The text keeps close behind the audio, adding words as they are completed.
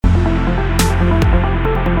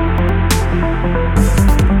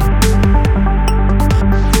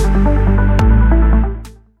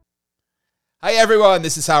Hi, everyone.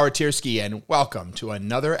 This is Howard Tiersky, and welcome to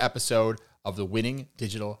another episode of the Winning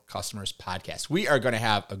Digital Customers podcast. We are going to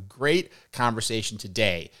have a great conversation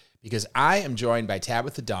today because I am joined by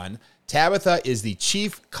Tabitha Dunn. Tabitha is the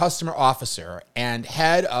Chief Customer Officer and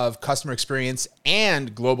Head of Customer Experience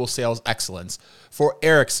and Global Sales Excellence for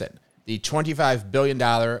Ericsson, the $25 billion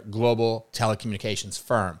global telecommunications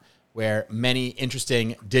firm, where many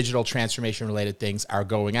interesting digital transformation-related things are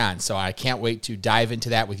going on. So I can't wait to dive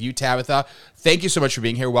into that with you, Tabitha. Thank you so much for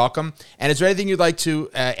being here. Welcome. And is there anything you'd like to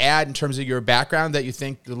add in terms of your background that you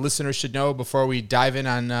think the listeners should know before we dive in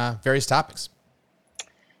on various topics?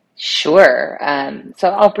 Sure. So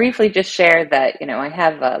I'll briefly just share that, I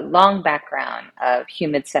have a long background of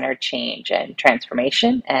human-centered change and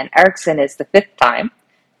transformation, and Ericsson is the fifth time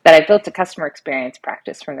that I built a customer experience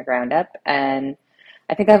practice from the ground up. And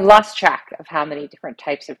I think I've lost track of how many different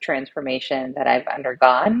types of transformation that I've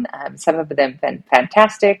undergone. Some of them have been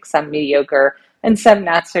fantastic, some mediocre, and some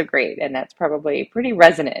not so great. And that's probably pretty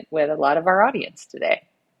resonant with a lot of our audience today.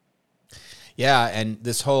 Yeah, and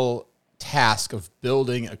this whole task of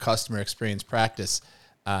building a customer experience practice,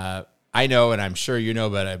 I know, and I'm sure you know,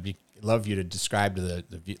 but I'd love you to describe to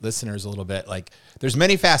the listeners a little bit. Like, there's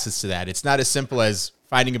many facets to that. It's not as simple as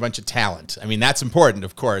finding a bunch of talent. I mean, that's important,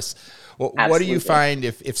 of course. Well, what do you find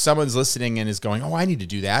if someone's listening and is going, oh, I need to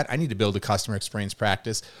do that. I need to build a customer experience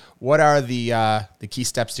practice. What are the key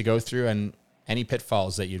steps to go through and any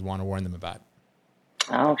pitfalls that you'd want to warn them about?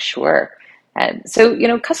 Oh, sure. So,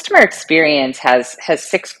 customer experience has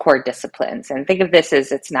six core disciplines. And think of this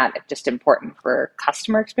as it's not just important for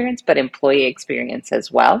customer experience, but employee experience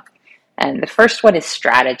as well. And the first one is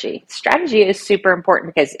strategy. Strategy is super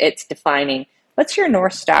important because it's defining what's your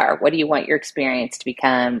North Star? What do you want your experience to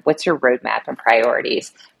become? What's your roadmap and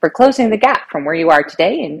priorities for closing the gap from where you are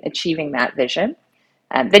today and achieving that vision?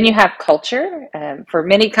 Then you have culture. For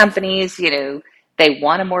many companies, they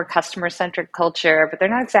want a more customer-centric culture, but they're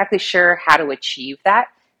not exactly sure how to achieve that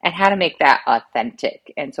and how to make that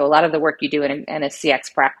authentic. And so a lot of the work you do in a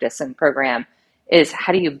CX practice and program is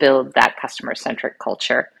how do you build that customer-centric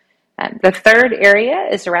culture? The third area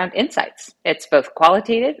is around insights. It's both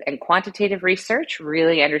qualitative and quantitative research,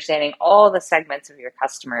 really understanding all the segments of your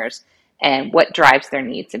customers and what drives their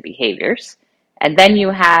needs and behaviors. And then you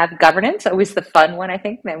have governance, always the fun one, I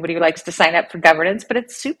think. Nobody likes to sign up for governance, but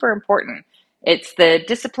it's super important. It's the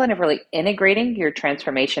discipline of really integrating your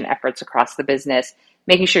transformation efforts across the business,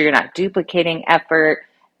 making sure you're not duplicating effort,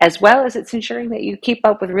 as well as it's ensuring that you keep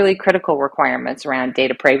up with really critical requirements around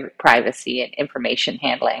data privacy and information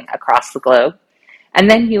handling across the globe. And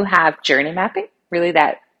then you have journey mapping, really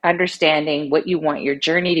that understanding what you want your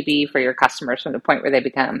journey to be for your customers from the point where they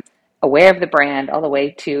become aware of the brand all the way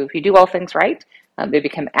to, if you do all things right, they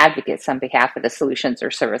become advocates on behalf of the solutions or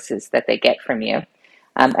services that they get from you.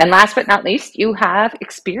 And last but not least, you have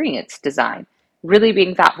experience design. Really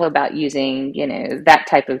being thoughtful about using, that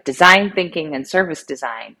type of design thinking and service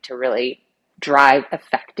design to really drive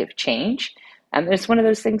effective change. It's one of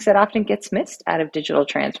those things that often gets missed out of digital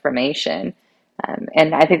transformation.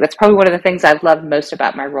 And I think that's probably one of the things I've loved most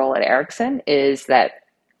about my role at Ericsson is that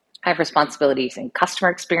I have responsibilities in customer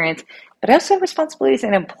experience, but I also have responsibilities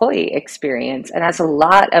in employee experience. And that's a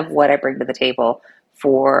lot of what I bring to the table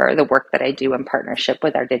for the work that I do in partnership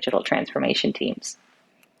with our digital transformation teams.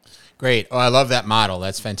 Great. Oh, I love that model.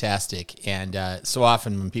 That's fantastic. And so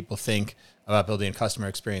often when people think about building a customer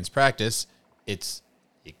experience practice, it's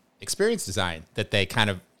experience design that they kind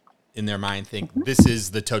of in their mind think this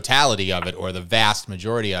is the totality of it or the vast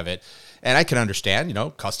majority of it. And I can understand,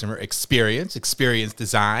 customer experience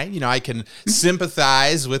design. I can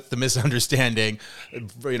sympathize with the misunderstanding,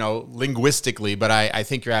 linguistically, but I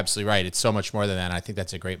think you're absolutely right. It's so much more than that. And I think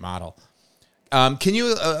that's a great model. Can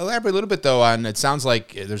you elaborate a little bit, though, on, it sounds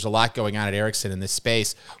like there's a lot going on at Ericsson in this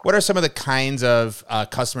space. What are some of the kinds of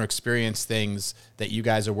customer experience things that you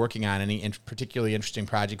guys are working on? Any particularly interesting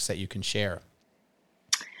projects that you can share?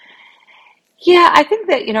 Yeah, I think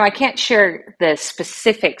that, I can't share the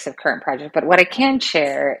specifics of current projects, but what I can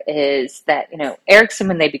share is that, Ericsson,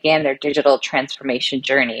 when they began their digital transformation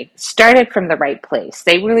journey, started from the right place.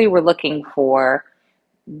 They really were looking for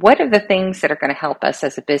what are the things that are going to help us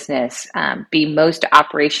as a business be most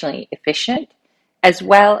operationally efficient, as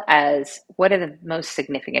well as what are the most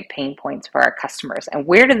significant pain points for our customers, and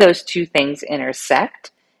where do those two things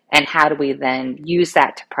intersect, and how do we then use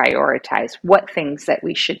that to prioritize what things that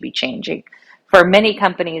we should be changing. For many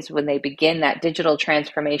companies, when they begin that digital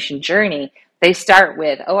transformation journey, they start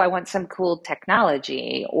with, oh, I want some cool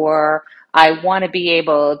technology, or I want to be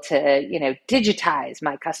able to, digitize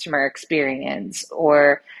my customer experience,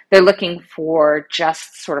 or they're looking for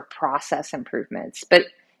just sort of process improvements. But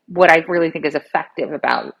what I really think is effective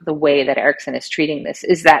about the way that Ericsson is treating this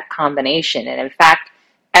is that combination. And in fact,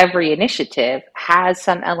 every initiative has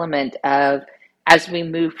some element of, as we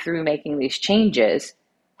move through making these changes,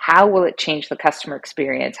 how will it change the customer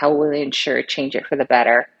experience? How will it ensure change it for the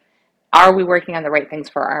better? Are we working on the right things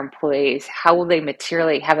for our employees? How will they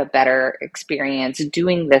materially have a better experience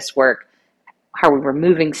doing this work? How are we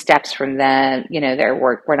removing steps from their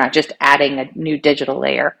work? We're not just adding a new digital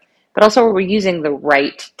layer, but also are we using the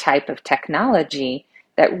right type of technology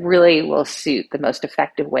that really will suit the most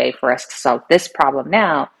effective way for us to solve this problem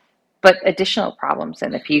now, but additional problems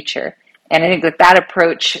in the future. And I think that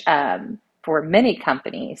approach for many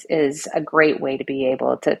companies is a great way to be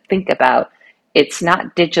able to think about. It's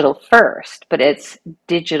not digital first, but it's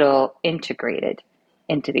digital integrated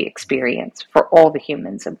into the experience for all the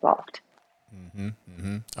humans involved. Mm-hmm,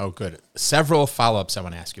 mm-hmm. Oh, good. Several follow-ups I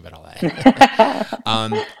want to ask you about all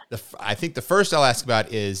that. I think the first I'll ask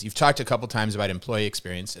about is, you've talked a couple times about employee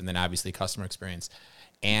experience and then obviously customer experience.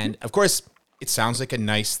 And of course, it sounds like a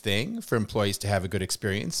nice thing for employees to have a good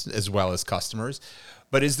experience as well as customers.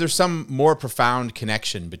 But is there some more profound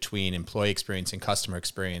connection between employee experience and customer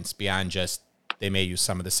experience beyond just they may use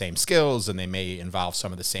some of the same skills and they may involve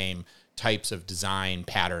some of the same types of design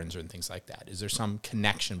patterns and things like that? Is there some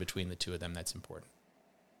connection between the two of them that's important?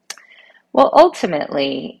 Well,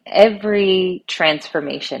 ultimately, every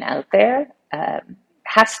transformation out there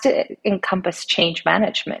has to encompass change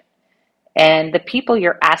management. And the people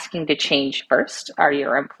you're asking to change first are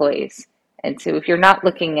your employees. And so if you're not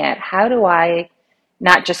looking at how do I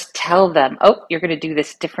not just tell them, oh, you're going to do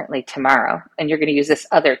this differently tomorrow and you're going to use this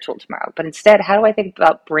other tool tomorrow, but instead, how do I think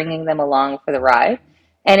about bringing them along for the ride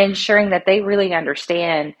and ensuring that they really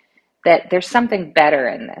understand that there's something better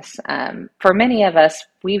in this. For many of us,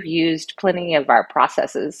 we've used plenty of our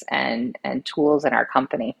processes and tools in our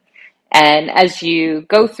company. And as you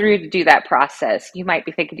go through to do that process, you might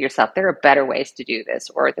be thinking to yourself, there are better ways to do this,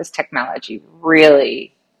 or this technology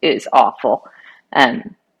really is awful.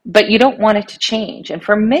 But you don't want it to change. And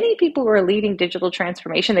for many people who are leading digital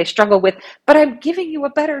transformation, they struggle with, but I'm giving you a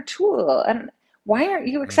better tool. And why aren't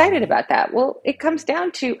you excited about that? Well, it comes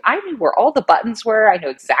down to, I knew where all the buttons were. I know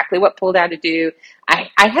exactly what pull down to do. I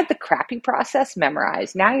had the crappy process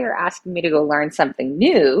memorized. Now you're asking me to go learn something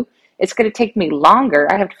new. It's going to take me longer.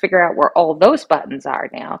 I have to figure out where all those buttons are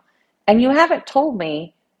now. And you haven't told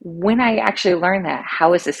me, when I actually learn that,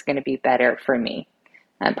 how is this going to be better for me?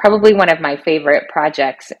 Probably one of my favorite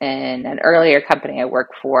projects in an earlier company I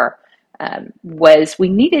worked for was we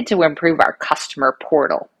needed to improve our customer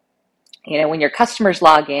portal. You know, when your customers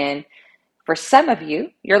log in, for some of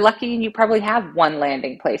you, you're lucky and you probably have one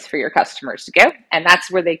landing place for your customers to go. And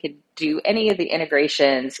that's where they could do any of the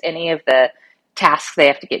integrations, any of the tasks they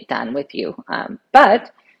have to get done with you.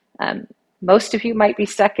 But most of you might be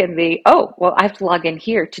stuck in the, oh, well, I have to log in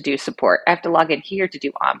here to do support. I have to log in here to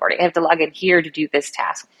do onboarding. I have to log in here to do this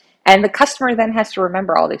task. And the customer then has to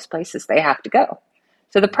remember all these places they have to go.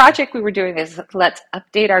 So the project we were doing is, let's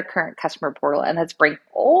update our current customer portal and let's bring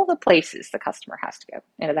all the places the customer has to go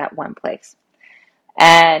into that one place.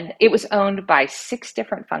 And it was owned by 6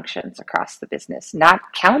 different functions across the business, not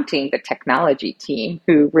counting the technology team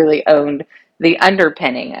who really owned the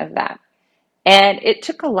underpinning of that. And it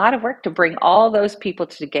took a lot of work to bring all those people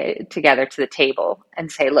to get together to the table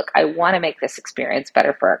and say, look, I want to make this experience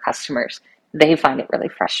better for our customers. They find it really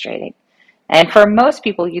frustrating. And for most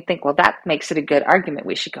people, you think, well, that makes it a good argument.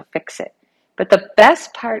 We should go fix it. But the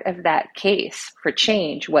best part of that case for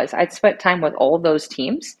change was I'd spent time with all those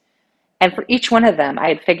teams. And for each one of them, I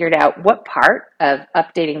had figured out what part of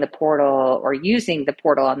updating the portal or using the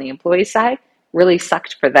portal on the employee side really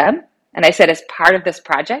sucked for them. And I said, as part of this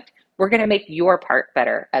project, we're going to make your part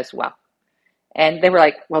better as well. And they were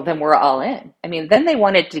like, well, then we're all in. I mean, then they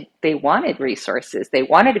wanted resources. They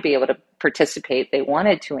wanted to be able to participate. They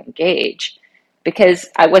wanted to engage, because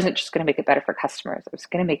I wasn't just going to make it better for customers. I was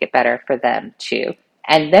going to make it better for them too.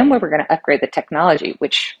 And then we were going to upgrade the technology,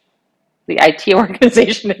 which the IT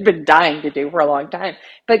organization had been dying to do for a long time,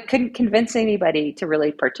 but couldn't convince anybody to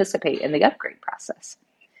really participate in the upgrade process.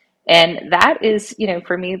 And that is,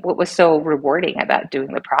 for me, what was so rewarding about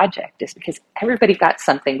doing the project, is because everybody got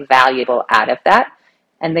something valuable out of that,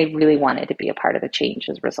 and they really wanted to be a part of the change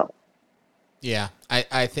as a result. Yeah,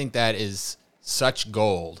 I think that is such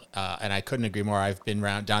gold, and I couldn't agree more. I've been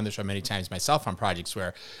down this road many times myself on projects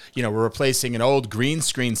where, we're replacing an old green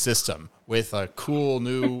screen system with a cool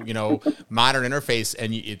new, modern interface,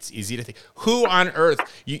 and it's easy to think, who on earth,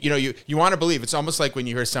 you want to believe. It's almost like when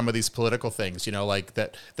you hear some of these political things, like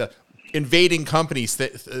that invading companies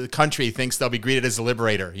country thinks they'll be greeted as a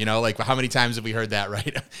liberator. Like how many times have we heard that,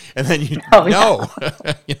 right? And then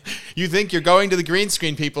you think you're going to the green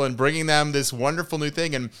screen people and bringing them this wonderful new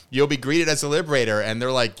thing, and you'll be greeted as a liberator, and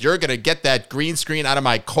they're like, you're gonna get that green screen out of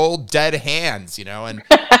my cold dead hands, and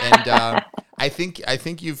I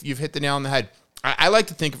think you've hit the nail on the head. I like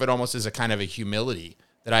to think of it almost as a kind of a humility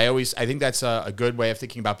that I think that's a good way of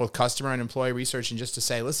thinking about both customer and employee research, and just to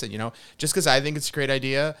say, listen, just because I think it's a great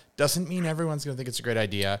idea doesn't mean everyone's going to think it's a great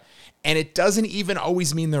idea. And it doesn't even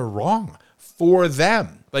always mean they're wrong for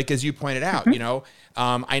them. Like, as you pointed out,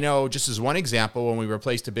 I know just as one example, when we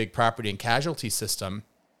replaced a big property and casualty system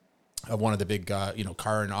of one of the big,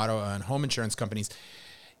 car and auto and home insurance companies,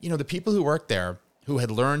 the people who worked there who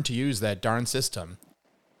had learned to use that darn system,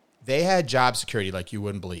 they had job security like you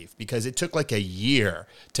wouldn't believe, because it took like a year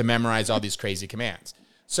to memorize all these crazy commands.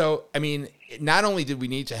 So, I mean, not only did we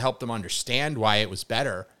need to help them understand why it was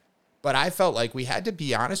better, but I felt like we had to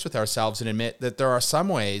be honest with ourselves and admit that there are some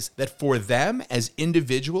ways that for them as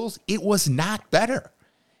individuals, it was not better.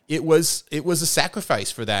 It was a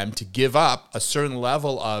sacrifice for them to give up a certain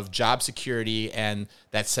level of job security and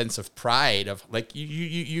that sense of pride of, like,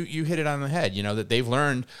 you hit it on the head, that they've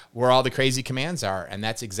learned where all the crazy commands are. And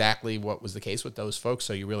that's exactly what was the case with those folks.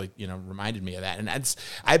 So you really, reminded me of that. And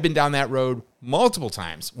I've been down that road multiple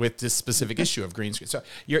times with this specific issue of green screen. So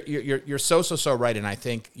you're so right. And I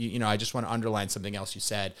think, I just want to underline something else you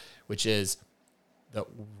said, which is, the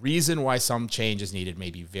reason why some change is needed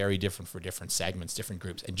may be very different for different segments, different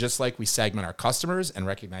groups. And just like we segment our customers and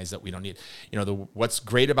recognize that we don't need, what's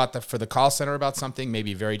great about for the call center about something may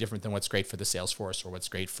be very different than what's great for the sales force, or what's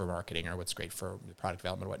great for marketing, or what's great for product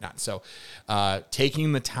development or whatnot. So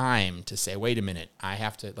taking the time to say, wait a minute, I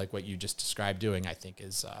have to, like what you just described doing, I think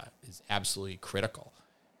is absolutely critical.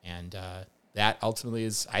 And that ultimately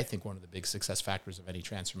is, I think, one of the big success factors of any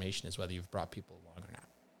transformation, is whether you've brought people along or not.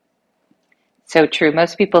 So true.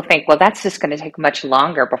 Most people think, well, that's just going to take much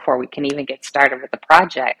longer before we can even get started with the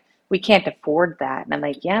project. We can't afford that. And I'm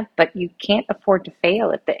like, yeah, but you can't afford to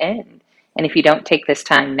fail at the end. And if you don't take this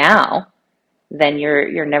time now, then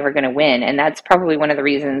you're never going to win. And that's probably one of the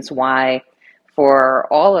reasons why, for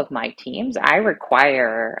all of my teams, I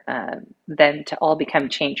require them to all become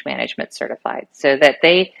change management certified, so that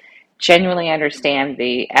they genuinely understand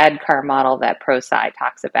the ADKAR model that ProSci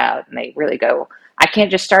talks about. And they really go, I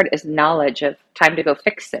can't just start as knowledge of time to go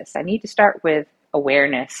fix this. I need to start with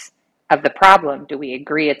awareness of the problem. Do we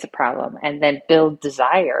agree it's a problem? And then build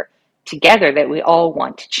desire together that we all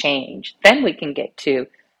want to change. Then we can get to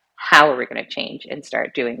how are we going to change and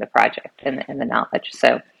start doing the project and the knowledge.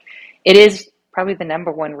 So it is probably the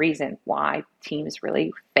number one reason why teams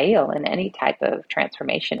really fail in any type of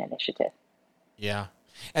transformation initiative. Yeah.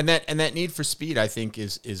 And that need for speed, I think,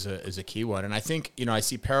 is a key one. And I think, I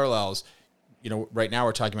see parallels. Right now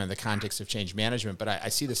we're talking about the context of change management, but I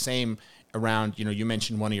see the same around, you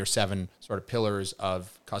mentioned one of your 7 sort of pillars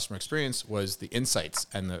of customer experience was the insights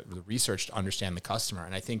and the research to understand the customer.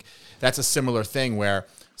 And I think that's a similar thing where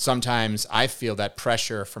sometimes I feel that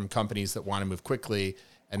pressure from companies that want to move quickly,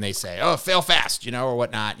 and they say, oh, fail fast, or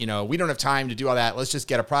whatnot. We don't have time to do all that. Let's just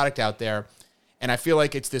get a product out there. And I feel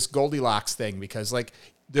like it's this Goldilocks thing, because like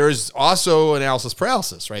there's also analysis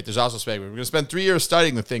paralysis, right? There's also we're going to spend 3 years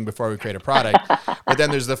studying the thing before we create a product. But then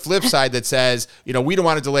there's the flip side that says, we don't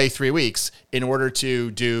want to delay 3 weeks in order to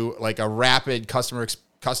do like a rapid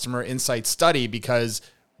customer insight study, because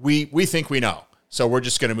we think we know. So we're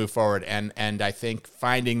just going to move forward. And I think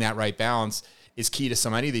finding that right balance is key to so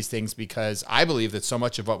many of these things, because I believe that so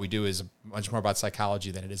much of what we do is much more about psychology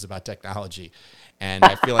than it is about technology. And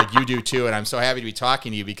I feel like you do too. And I'm so happy to be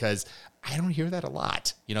talking to you, because I don't hear that a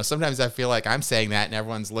lot. Sometimes I feel like I'm saying that and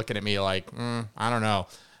everyone's looking at me like, I don't know.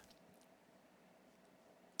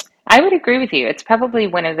 I would agree with you. It's probably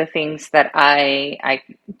one of the things that I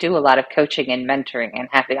do a lot of coaching and mentoring, and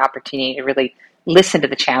have the opportunity to really listen to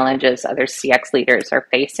the challenges other CX leaders are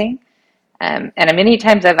facing. And many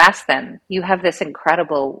times I've asked them, you have this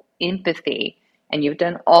incredible empathy, and you've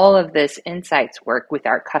done all of this insights work with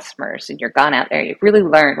our customers, and you're gone out there, you've really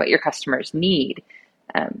learned what your customers need.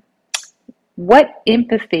 What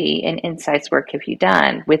empathy and insights work have you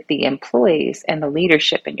done with the employees and the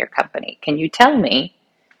leadership in your company? Can you tell me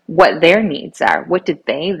what their needs are? What do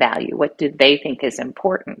they value? What do they think is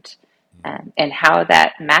important? And how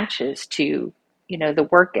that matches to, the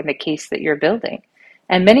work and the case that you're building.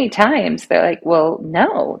 And many times they're like, well,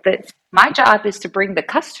 no, that my job is to bring the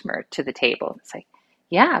customer to the table. It's like,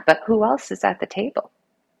 yeah, but who else is at the table?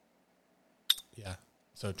 Yeah.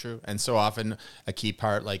 So true. And so often a key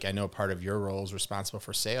part, like I know part of your role is responsible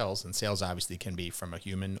for sales, and sales obviously can be from a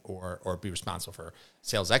human or be responsible for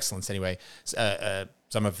sales excellence anyway.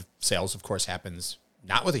 Some of sales, of course, happens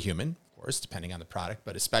not with a human, of course, depending on the product,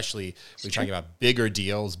 but especially when you're talking about bigger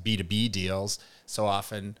deals, B2B deals, so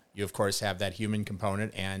often you, of course, have that human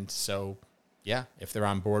component. And so, yeah, if they're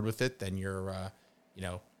on board with it, then you're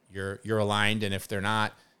aligned. And if they're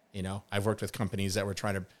not, I've worked with companies that were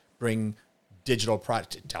trying to bring digital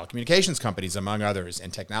product, telecommunications companies, among others,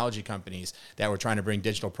 and technology companies that were trying to bring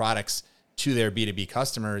digital products to their B2B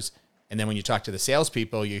customers. And then when you talk to the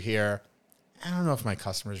salespeople, you hear, I don't know if my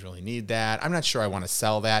customers really need that. I'm not sure I want to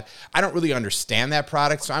sell that. I don't really understand that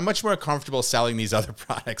product, so I'm much more comfortable selling these other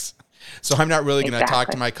products. So I'm not really going to talk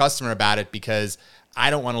to my customer about it because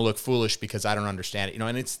I don't want to look foolish because I don't understand it.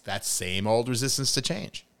 And it's that same old resistance to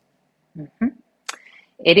change. Mm-hmm.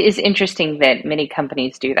 It is interesting that many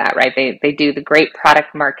companies do that, right? They do the great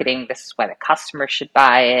product marketing. This is why the customer should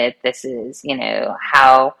buy it. This is,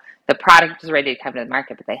 how the product is ready to come to the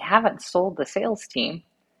market, but they haven't sold the sales team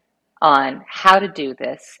on how to do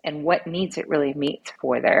this and what needs it really meets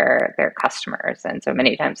for their customers. And so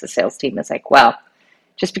many times the sales team is like, well,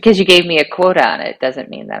 just because you gave me a quota on it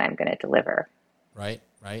doesn't mean that I'm going to deliver. Right.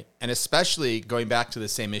 And especially going back to the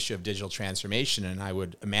same issue of digital transformation, and I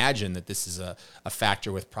would imagine that this is a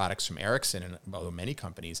factor with products from Ericsson and many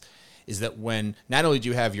companies, is that when not only do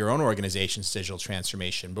you have your own organization's digital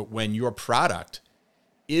transformation, but when your product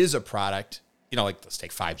is a product, like let's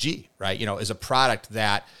take 5G, right? Is a product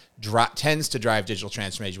that tends to drive digital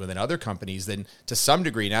transformation within other companies, then to some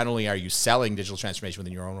degree, not only are you selling digital transformation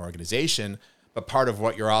within your own organization, but part of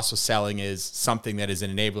what you're also selling is something that is an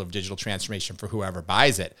enabler of digital transformation for whoever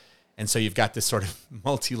buys it. And so you've got this sort of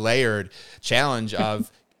multi-layered challenge of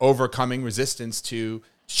overcoming resistance to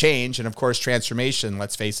change. And of course, transformation,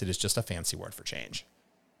 let's face it, is just a fancy word for change.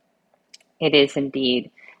 It is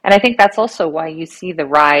indeed. And I think that's also why you see the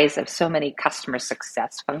rise of so many customer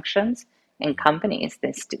success functions in companies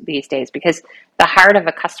these days, because the heart of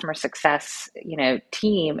a customer success,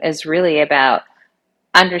 team is really about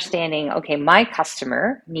understanding, okay, my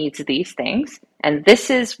customer needs these things, and this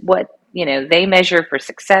is what, they measure for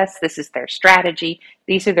success. This is their strategy.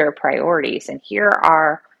 These are their priorities. And here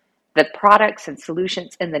are the products and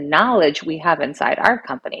solutions and the knowledge we have inside our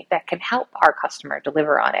company that can help our customer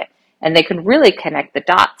deliver on it. And they can really connect the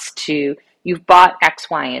dots to, you've bought X,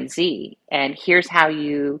 Y, and Z, and here's how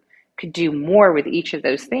you could do more with each of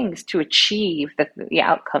those things to achieve the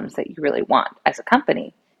outcomes that you really want as a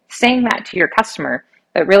company. Saying that to your customer,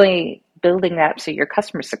 but really building that up so your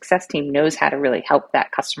customer success team knows how to really help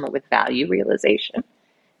that customer with value realization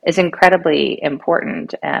is incredibly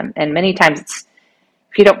important. And many times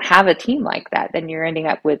if you don't have a team like that, then you're ending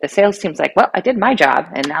up with the sales team's like, well, I did my job,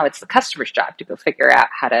 and now it's the customer's job to go figure out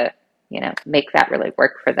how to, make that really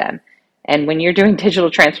work for them. And when you're doing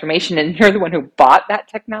digital transformation and you're the one who bought that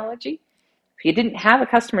technology, if you didn't have a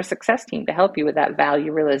customer success team to help you with that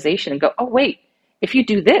value realization and go, oh, wait, if you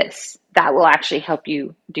do this, that will actually help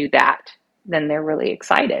you do that, then they're really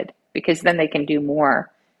excited because then they can do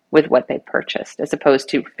more with what they purchased as opposed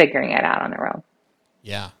to figuring it out on their own.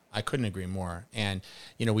 Yeah, I couldn't agree more. And,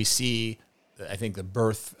 we see, I think the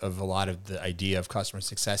birth of a lot of the idea of customer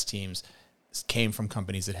success teams came from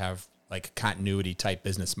companies that have like continuity type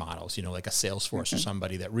business models, like a Salesforce or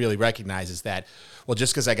somebody that really recognizes that, well,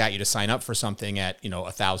 just because I got you to sign up for something at,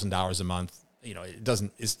 $1,000 a month,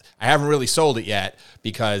 I haven't really sold it yet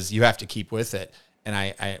because you have to keep with it. And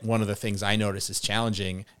I one of the things I notice is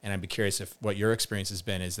challenging, and I'd be curious if what your experience has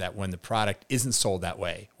been, is that when the product isn't sold that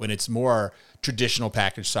way, when it's more traditional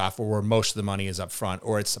packaged software where most of the money is up front,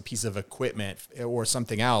 or it's a piece of equipment or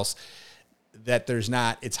something else, that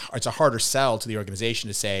it's a harder sell to the organization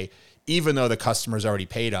to say, even though the customer's already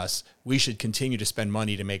paid us, we should continue to spend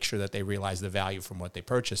money to make sure that they realize the value from what they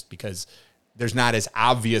purchased, because there's not as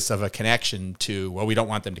obvious of a connection to, well, we don't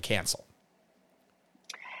want them to cancel.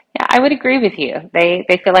 Yeah, I would agree with you. They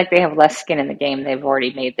feel like they have less skin in the game. They've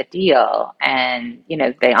already made the deal, and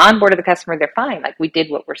they onboarded the customer. They're fine. Like, we did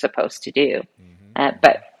what we're supposed to do.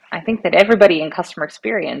 But I think that everybody in customer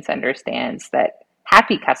experience understands that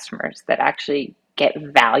happy customers that actually get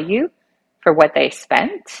value for what they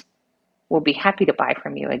spent will be happy to buy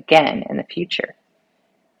from you again in the future.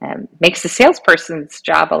 Makes the salesperson's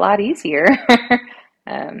job a lot easier,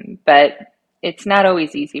 but it's not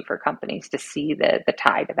always easy for companies to see the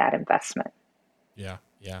tie to that investment. Yeah,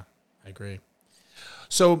 I agree.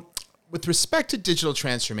 So with respect to digital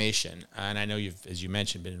transformation, and I know you've, as you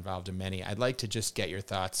mentioned, been involved in many, I'd like to just get your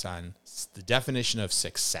thoughts on the definition of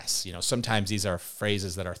success. Sometimes these are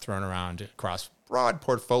phrases that are thrown around across broad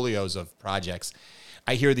portfolios of projects.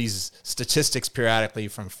 I hear these statistics periodically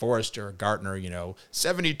from Forrester or Gartner,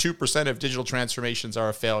 72% of digital transformations are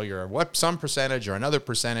a failure, or what, some percentage or another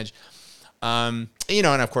percentage. And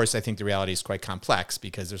of course, I think the reality is quite complex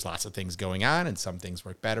because there's lots of things going on and some things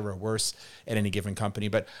work better or worse at any given company.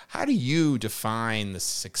 But how do you define the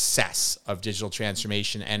success of digital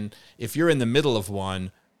transformation? And if you're in the middle of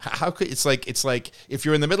one, how could it's like if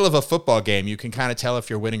you're in the middle of a football game, you can kind of tell if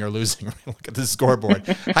you're winning or losing. Look at the scoreboard.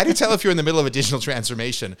 How do you tell if you're in the middle of a digital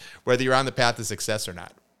transformation, whether you're on the path to success or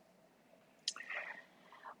not?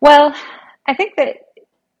 Well, I think that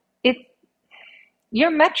your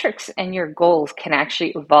metrics and your goals can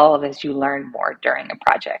actually evolve as you learn more during a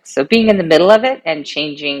project. So being in the middle of it and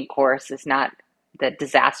changing course is not the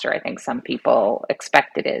disaster I think some people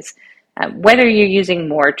expect it is. Whether you're using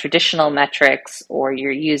more traditional metrics or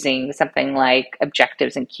you're using something like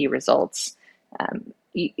objectives and key results,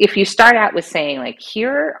 if you start out with saying like,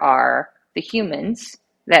 here are the humans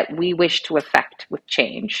that we wish to affect with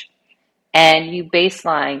change, and you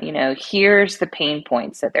baseline, here's the pain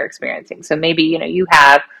points that they're experiencing. So maybe, you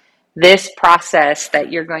have this process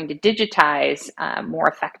that you're going to digitize more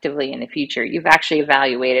effectively in the future. You've actually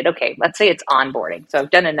evaluated, okay, let's say it's onboarding. So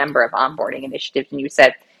I've done a number of onboarding initiatives, and you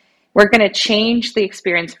said, we're going to change the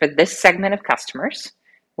experience for this segment of customers.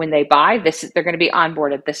 When they buy, they're going to be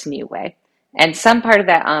onboarded this new way. And some part of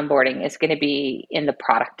that onboarding is going to be in the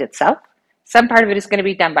product itself. Some part of it is going to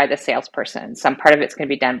be done by the salesperson. Some part of it's going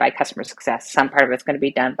to be done by customer success. Some part of it's going to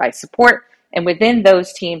be done by support. And within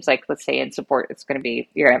those teams, like let's say in support, it's going to be,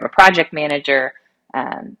 you're going to have a project manager.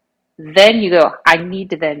 Then you go, I need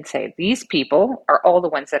to then say, these people are all the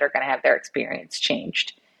ones that are going to have their experience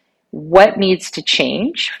changed. What needs to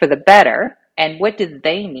change for the better? And what do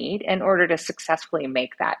they need in order to successfully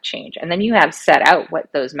make that change? And then you have set out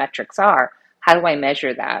what those metrics are. How do I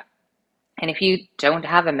measure that? And if you don't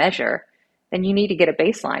have a measure, then you need to get a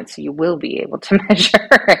baseline so you will be able to measure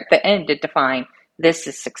at the end to define this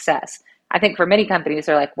is success. I think for many companies,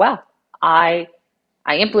 they're like, well, I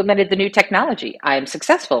implemented the new technology. I am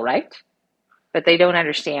successful, right? But they don't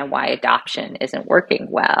understand why adoption isn't working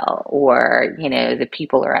well, or, the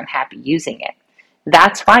people are unhappy using it.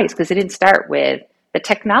 That's why, it's because it didn't start with the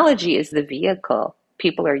technology is the vehicle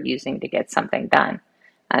people are using to get something done.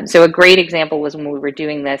 So a great example was when we were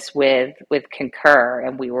doing this with Concur,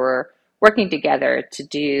 and we were working together to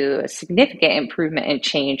do a significant improvement and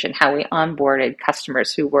change in how we onboarded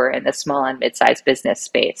customers who were in the small and mid-sized business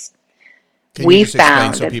space. Can you just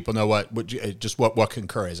explain so people know what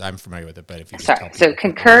Concur is? I'm familiar with it, but if you just tell people. So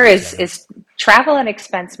Concur is travel and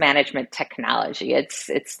expense management technology.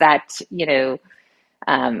 It's that,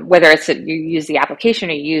 whether it's you use the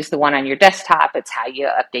application or you use the one on your desktop, it's how you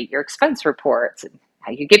update your expense reports and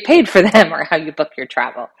how you get paid for them or how you book your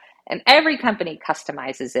travel. And every company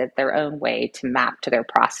customizes it their own way to map to their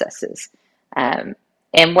processes.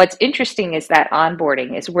 And what's interesting is that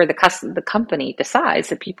onboarding is where the company decides,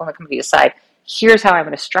 the people in the company decide, here's how I'm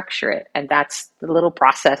going to structure it. And that's the little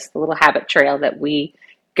process, the little habit trail that we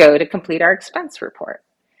go to complete our expense report.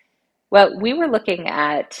 Well, we were looking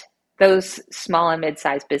at those small and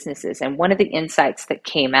mid-sized businesses. And one of the insights that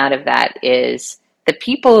came out of that is the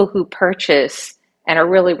people who purchase and are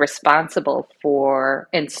really responsible for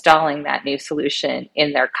installing that new solution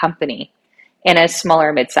in their company in a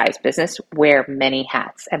smaller mid-sized business wear many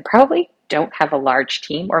hats and probably don't have a large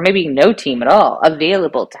team or maybe no team at all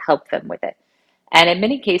available to help them with it. And in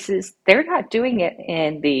many cases, they're not doing it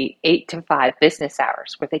in the 8 to 5 business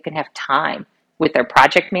hours where they can have time with their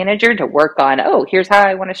project manager to work on, here's how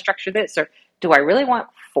I want to structure this, or do I really want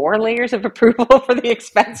 4 layers of approval for the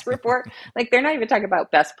expense report? Like they're not even talking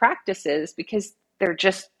about best practices because they're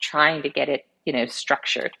just trying to get it,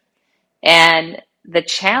 structured. And the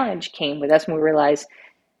challenge came with us when we realized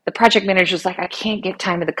the project manager was like, I can't get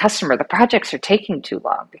time with the customer. The projects are taking too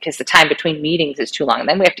long because the time between meetings is too long. And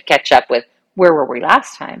then we have to catch up with where were we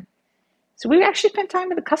last time. So we actually spent time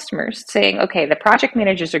with the customers saying, okay, the project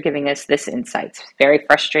managers are giving us this insight. It's very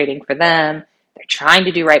frustrating for them. They're trying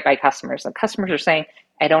to do right by customers. The customers are saying,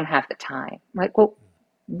 I don't have the time. I'm like, well,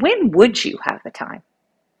 when would you have the time?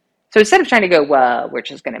 So instead of trying to go, well, we're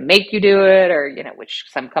just going to make you do it, or, which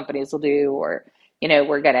some companies will do, or,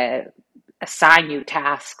 we're going to assign you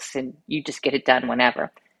tasks and you just get it done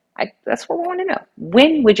whenever. That's what we want to know.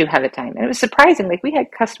 When would you have the time? And it was surprising. Like we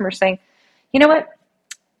had customers saying, you know what?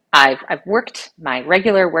 I've worked my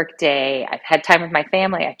regular work day. I've had time with my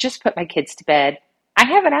family. I just put my kids to bed. I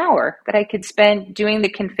have an hour that I could spend doing the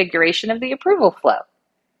configuration of the approval flow.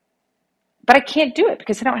 But I can't do it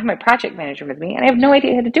because I don't have my project manager with me and I have no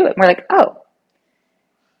idea how to do it. And we're like,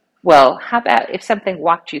 Well, how about if something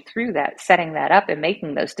walked you through that, setting that up and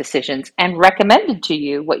making those decisions and recommended to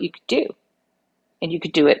you what you could do? And you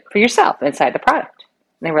could do it for yourself inside the product.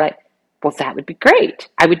 And they were like, well, that would be great.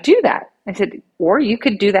 I would do that. I said, or you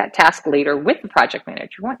could do that task later with the project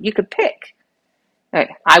manager. You could pick.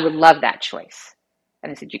 I would love that choice.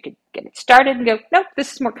 And I said, you could get it started and go, nope,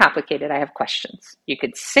 this is more complicated. I have questions. You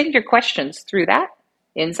could send your questions through that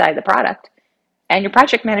inside the product, and your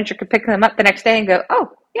project manager could pick them up the next day and go,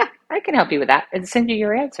 oh, yeah, I can help you with that, and send you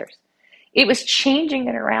your answers. It was changing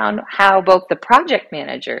it around how both the project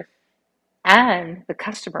manager and the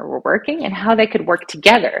customer were working and how they could work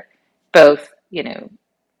together, both,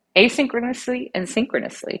 asynchronously and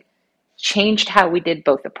synchronously. Changed how we did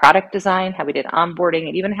both the product design, how we did onboarding,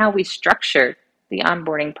 and even how we structured the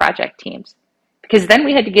onboarding project teams. Because then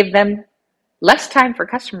we had to give them less time for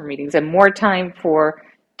customer meetings and more time for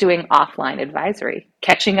doing offline advisory,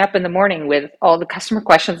 catching up in the morning with all the customer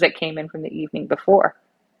questions that came in from the evening before.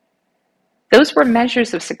 Those were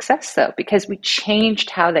measures of success, though, because we changed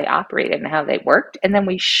how they operated and how they worked, and then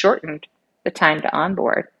we shortened the time to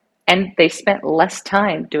onboard, and they spent less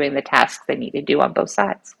time doing the tasks they needed to do on both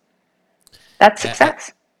sides. That's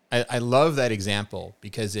success. I love that example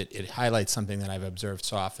because it highlights something that I've observed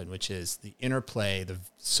so often, which is the interplay, the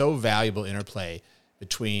so valuable interplay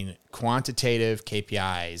between quantitative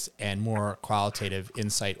KPIs and more qualitative,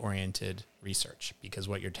 insight-oriented research. Because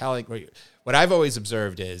what I've always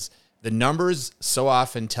observed is the numbers so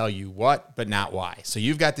often tell you what, but not why. So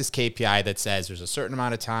you've got this KPI that says there's a certain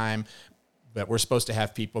amount of time that we're supposed to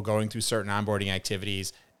have people going through certain onboarding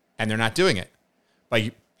activities, and they're not doing it. But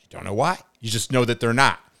you don't know why. You just know that they're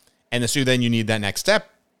not. And so then you need that next step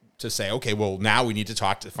to say, okay, well, now we need to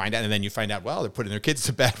talk to find out. And then you find out, well, they're putting their kids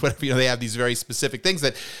to bed. Whatever, they have these very specific things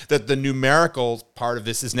that the numerical part of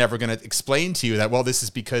this is never going to explain to you that, well, this is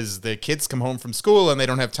because the kids come home from school and they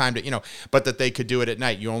don't have time to, but that they could do it at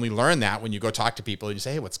night. You only learn that when you go talk to people and you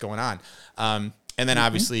say, hey, what's going on? And then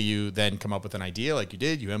obviously you then come up with an idea like you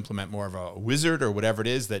did, you implement more of a wizard or whatever it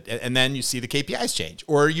is and then you see the KPIs change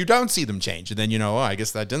or you don't see them change. And then, I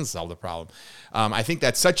guess that didn't solve the problem. I think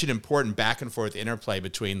that's such an important back and forth interplay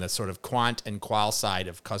between the sort of quant and qual side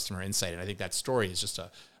of customer insight. And I think that story is just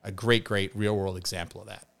a great, great real world example of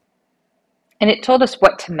that. And it told us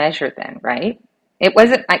what to measure then, right? It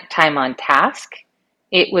wasn't like time on task.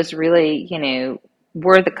 It was really,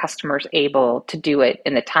 were the customers able to do it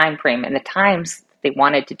in the time frame and the times they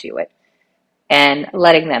wanted to do it? And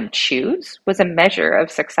letting them choose was a measure of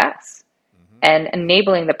success. Mm-hmm. And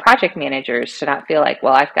enabling the project managers to not feel like,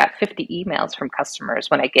 well, I've got 50 emails from customers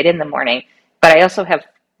when I get in the morning, but I also have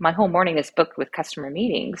my whole morning is booked with customer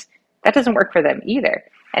meetings. That doesn't work for them either.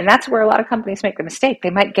 And that's where a lot of companies make the mistake.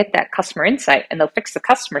 They might get that customer insight and they'll fix the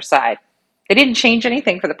customer side. They didn't change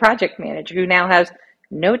anything for the project manager who now has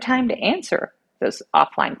no time to answer those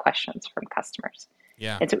offline questions from customers.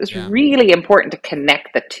 Yeah. And so it was really important to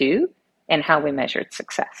connect the two and how we measured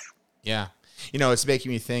success. Yeah. It's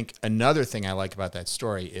making me think another thing I like about that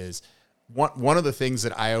story is one of the things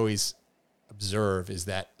that I always observe is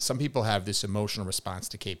that some people have this emotional response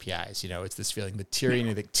to KPIs. It's this feeling, the tyranny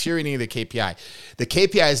of the KPI. The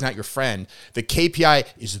KPI is not your friend. The KPI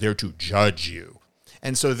is there to judge you.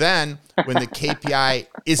 And so then when the KPI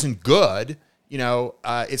isn't good,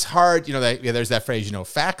 it's hard, there's that phrase,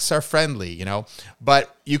 facts are friendly,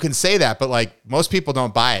 but you can say that, but like most people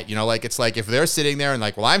don't buy it, it's like if they're sitting there and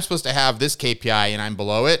like, well, I'm supposed to have this KPI and I'm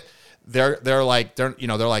below it. They're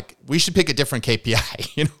like, we should pick a different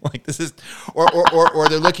KPI, like this is, or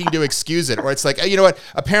they're looking to excuse it. Or it's like, you know what,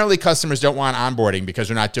 apparently customers don't want onboarding because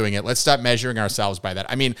they're not doing it. Let's stop measuring ourselves by that.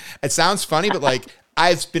 I mean, it sounds funny, but like,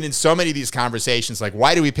 I've been in so many of these conversations, like,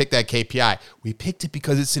 why do we pick that KPI? We picked it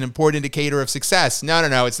because it's an important indicator of success.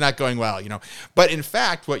 No, it's not going well, But in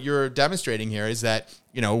fact, what you're demonstrating here is that,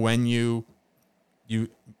 when you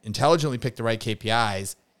intelligently pick the right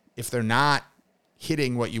KPIs, if they're not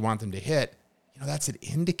hitting what you want them to hit, that's an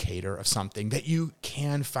indicator of something that you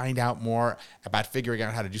can find out more about, figuring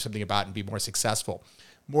out how to do something about and be more successful.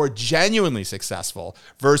 More genuinely successful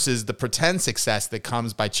versus the pretend success that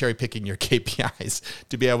comes by cherry picking your KPIs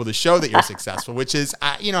to be able to show that you're successful, which is,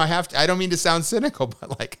 I don't mean to sound cynical,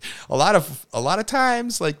 but like a lot of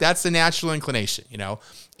times, like that's the natural inclination,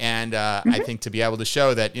 and I think to be able to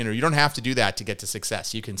show that, you don't have to do that to get to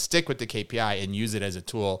success. You can stick with the KPI and use it as a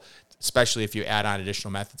tool, especially if you add on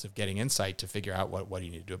additional methods of getting insight to figure out what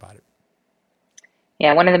you need to do about it.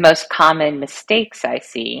 Yeah, one of the most common mistakes I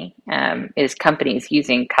see is companies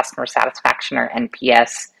using customer satisfaction or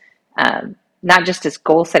NPS, not just as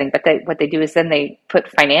goal setting, but what they do is then they put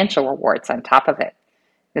financial rewards on top of it.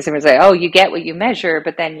 Because someone say, oh, you get what you measure,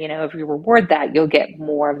 but then, if you reward that, you'll get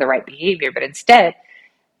more of the right behavior. But instead,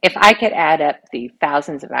 if I could add up the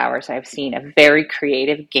thousands of hours I've seen of very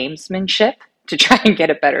creative gamesmanship to try and get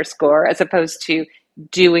a better score, as opposed to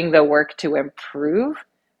doing the work to improve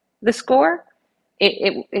the score,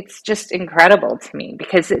 it's just incredible to me,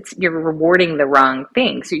 because you're rewarding the wrong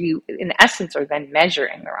thing. So you, in essence, are then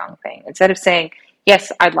measuring the wrong thing. Instead of saying,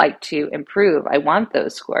 yes, I'd like to improve, I want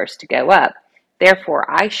those scores to go up, therefore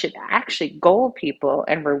I should actually goal people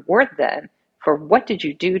and reward them for what did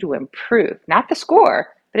you do to improve, not the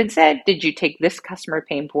score, but instead, did you take this customer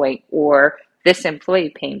pain point or this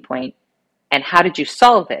employee pain point, and how did you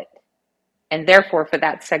solve it? And therefore, for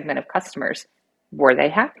that segment of customers, were they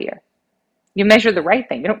happier? You measure the right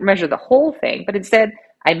thing. You don't measure the whole thing, but instead,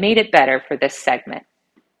 I made it better for this segment.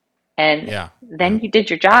 And then you did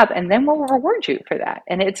your job, and then we'll reward you for that.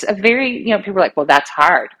 And it's a very, people are like, well, that's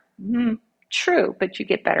hard. True, but you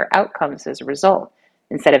get better outcomes as a result.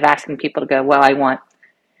 Instead of asking people to go, well, I want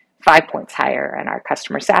 5 points higher in our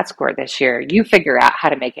customer sat score this year, you figure out how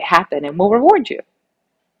to make it happen, and we'll reward you.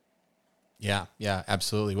 Yeah,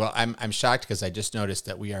 absolutely. Well, I'm shocked because I just noticed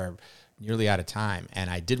that we are nearly out of time, and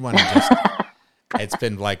I did want to just. It's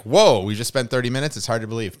been like, whoa, we just spent 30 minutes. It's hard to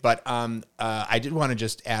believe. But I did want to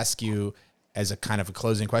just ask you, as a kind of a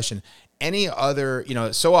closing question, any other,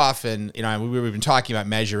 so often, we've been talking about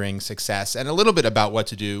measuring success and a little bit about what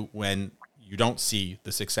to do when you don't see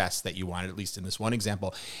the success that you wanted, at least in this one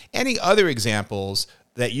example. Any other examples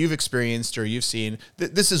that you've experienced or you've seen?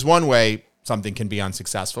 This is one way something can be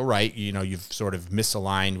unsuccessful, right? You've sort of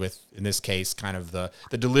misaligned with, in this case, kind of the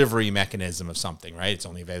delivery mechanism of something, right? It's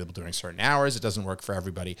only available during certain hours. It doesn't work for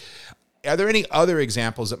everybody. Are there any other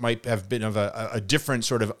examples that might have been of a different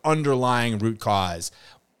sort of underlying root cause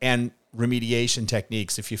and remediation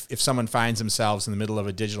techniques? If someone finds themselves in the middle of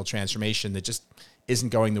a digital transformation that just isn't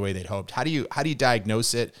going the way they'd hoped, how do you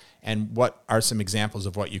diagnose it? And what are some examples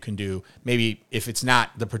of what you can do? Maybe if it's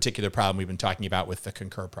not the particular problem we've been talking about with the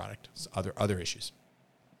Concur product, other issues.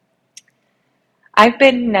 I've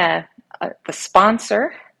been the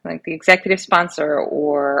sponsor, like the executive sponsor,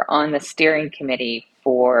 or on the steering committee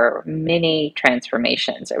for many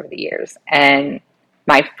transformations over the years. And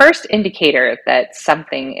my first indicator that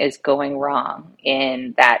something is going wrong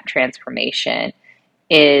in that transformation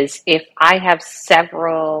is if I have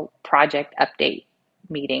several project update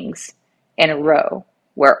meetings in a row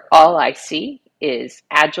where all I see is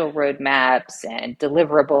agile roadmaps and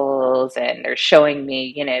deliverables, and they're showing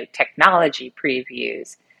me, technology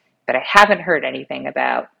previews, but I haven't heard anything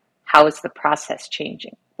about how is the process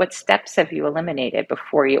changing? What steps have you eliminated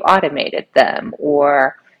before you automated them?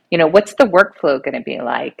 Or, what's the workflow going to be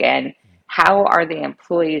like? And how are the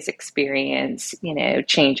employees' experience,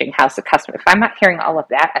 changing? How's the customer? If I'm not hearing all of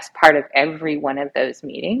that as part of every one of those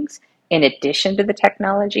meetings, in addition to the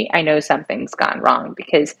technology, I know something's gone wrong,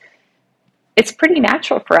 because it's pretty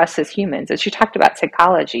natural for us as humans. As you talked about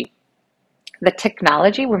psychology, the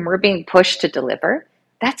technology, when we're being pushed to deliver,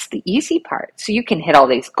 that's the easy part. So you can hit all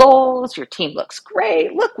these goals. Your team looks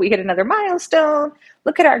great. Look, we hit another milestone.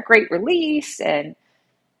 Look at our great release.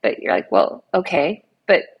 But you're like, well, okay,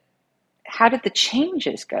 but how did the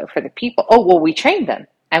changes go for the people? Oh, well, we trained them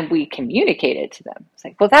and we communicated to them. It's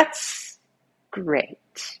like, well, that's great.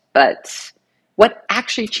 But what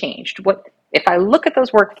actually changed? If I look at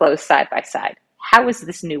those workflows side by side, how is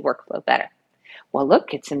this new workflow better? Well,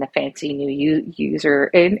 look, it's in the fancy new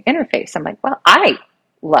user interface. I'm like, well, I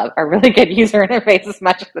love a really good user interface as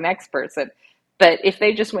much as the next person. But if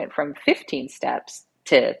they just went from 15 steps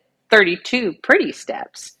to 32 pretty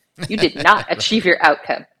steps, you did not achieve your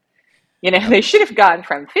outcome. They should have gone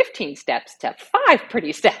from 15 steps to 5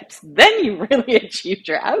 pretty steps. Then you really achieved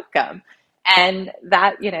your outcome. And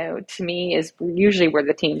that, to me is usually where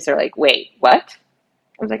the teams are like, wait, what?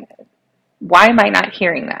 I was like, why am I not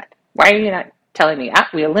hearing that? Why are you not telling me,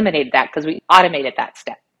 we eliminated that because we automated that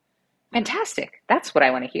step? Fantastic. That's what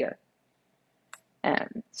I want to hear.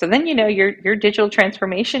 So then, your digital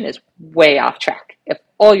transformation is way off track. If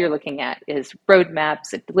all you're looking at is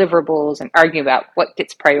roadmaps and deliverables and arguing about what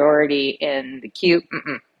gets priority in the queue,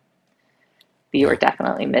 you are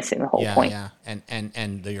definitely missing the whole point. Yeah,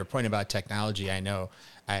 and your point about technology, I know,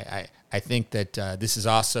 I think that this is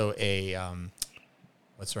also a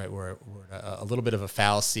what's the right word? A little bit of a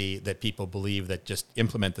fallacy that people believe that just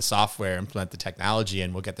implement the software, implement the technology,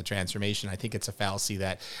 and we'll get the transformation. I think it's a fallacy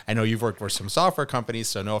that, I know you've worked for some software companies,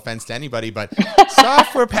 so no offense to anybody, but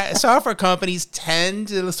software companies tend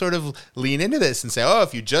to sort of lean into this and say, oh,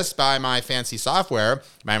 if you just buy my fancy software,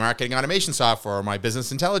 my marketing automation software, or my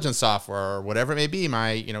business intelligence software, or whatever it may be,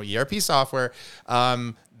 my ERP software,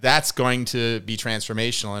 that's going to be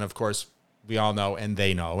transformational. And of course, we all know, and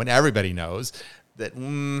they know, and everybody knows that,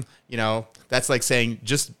 that's like saying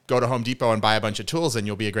just go to Home Depot and buy a bunch of tools and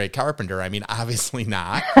you'll be a great carpenter. I mean, obviously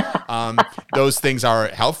not. Those things are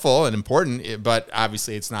helpful and important, but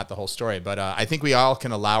obviously it's not the whole story. But I think we all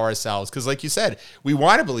can allow ourselves, because like you said, we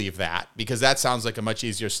want to believe that, because that sounds like a much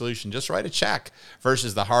easier solution. Just write a check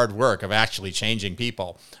versus the hard work of actually changing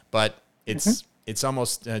people. But it's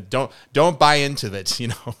almost don't buy into it,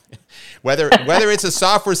 whether it's a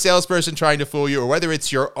software salesperson trying to fool you or whether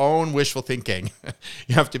it's your own wishful thinking.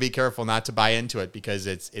 You have to be careful not to buy into it, because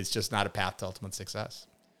it's just not a path to ultimate success.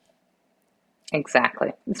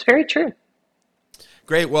 Exactly. It's very true.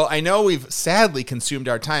 Great. Well, I know we've sadly consumed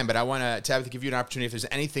our time, but I want to, Tabitha, give you an opportunity. If there's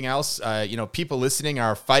anything else, people listening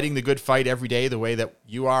are fighting the good fight every day, the way that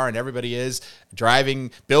you are and everybody is,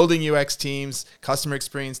 building UX teams, customer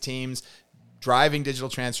experience teams, driving digital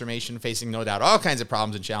transformation, facing no doubt all kinds of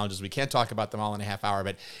problems and challenges. We can't talk about them all in a half hour,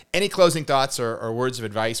 but any closing thoughts or words of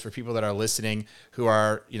advice for people that are listening who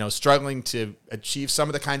are, struggling to achieve some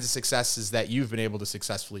of the kinds of successes that you've been able to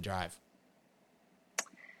successfully drive?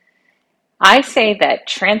 I say that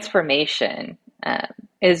transformation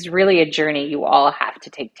is really a journey you all have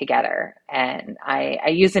to take together. And I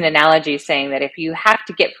use an analogy saying that if you have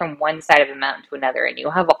to get from one side of a mountain to another, and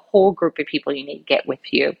you have a whole group of people you need to get with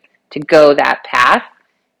you to go that path,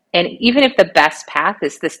 and even if the best path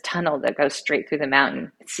is this tunnel that goes straight through the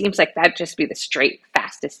mountain, it seems like that'd just be the straight,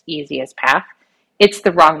 fastest, easiest path. It's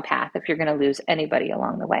the wrong path if you're going to lose anybody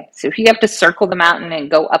along the way. So if you have to circle the mountain and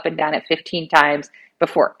go up and down it 15 times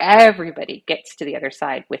before everybody gets to the other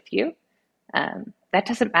side with you, that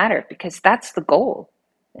doesn't matter, because that's the goal,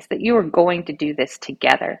 is that you are going to do this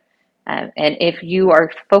together. And if you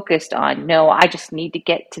are focused on, no, I just need to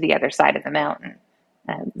get to the other side of the mountain,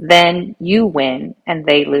 then you win and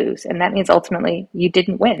they lose. And that means ultimately you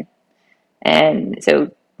didn't win. And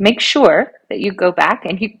so make sure that you go back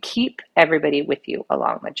and you keep everybody with you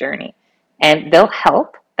along the journey, and they'll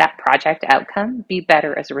help that project outcome be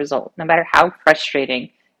better as a result. No matter how frustrating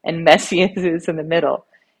and messy it is in the middle,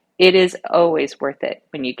 it is always worth it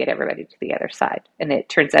when you get everybody to the other side. And it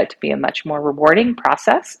turns out to be a much more rewarding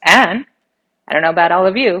process. And I don't know about all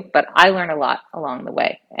of you, but I learn a lot along the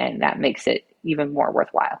way, and that makes it even more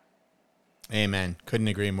worthwhile. Amen. Couldn't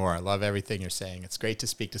agree more. I love everything you're saying. It's great to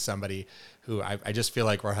speak to somebody who I just feel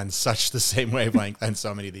like we're on such the same wavelength on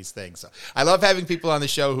so many of these things. So I love having people on the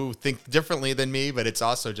show who think differently than me, but it's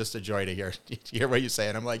also just a joy to hear what you say.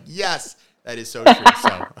 And I'm like, yes, that is so true.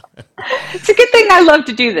 So it's a good thing I love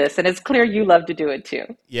to do this, and it's clear you love to do it too.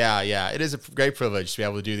 Yeah. It is a great privilege to be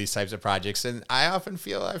able to do these types of projects. And I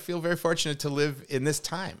feel very fortunate to live in this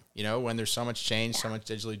time, when there's so much change, so much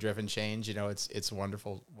digitally driven change. It's a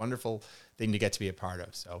wonderful, wonderful thing to get to be a part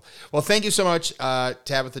of. So, well, thank you so much,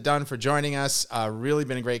 Tabitha Dunn, for joining us. Really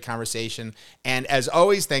been a great conversation. And as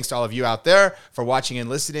always, thanks to all of you out there for watching and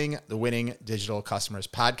listening the Winning Digital Customers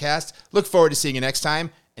podcast. Look forward to seeing you next time.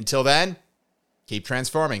 Until then, keep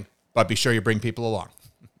transforming, but be sure you bring people along.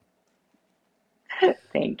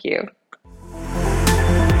 Thank you.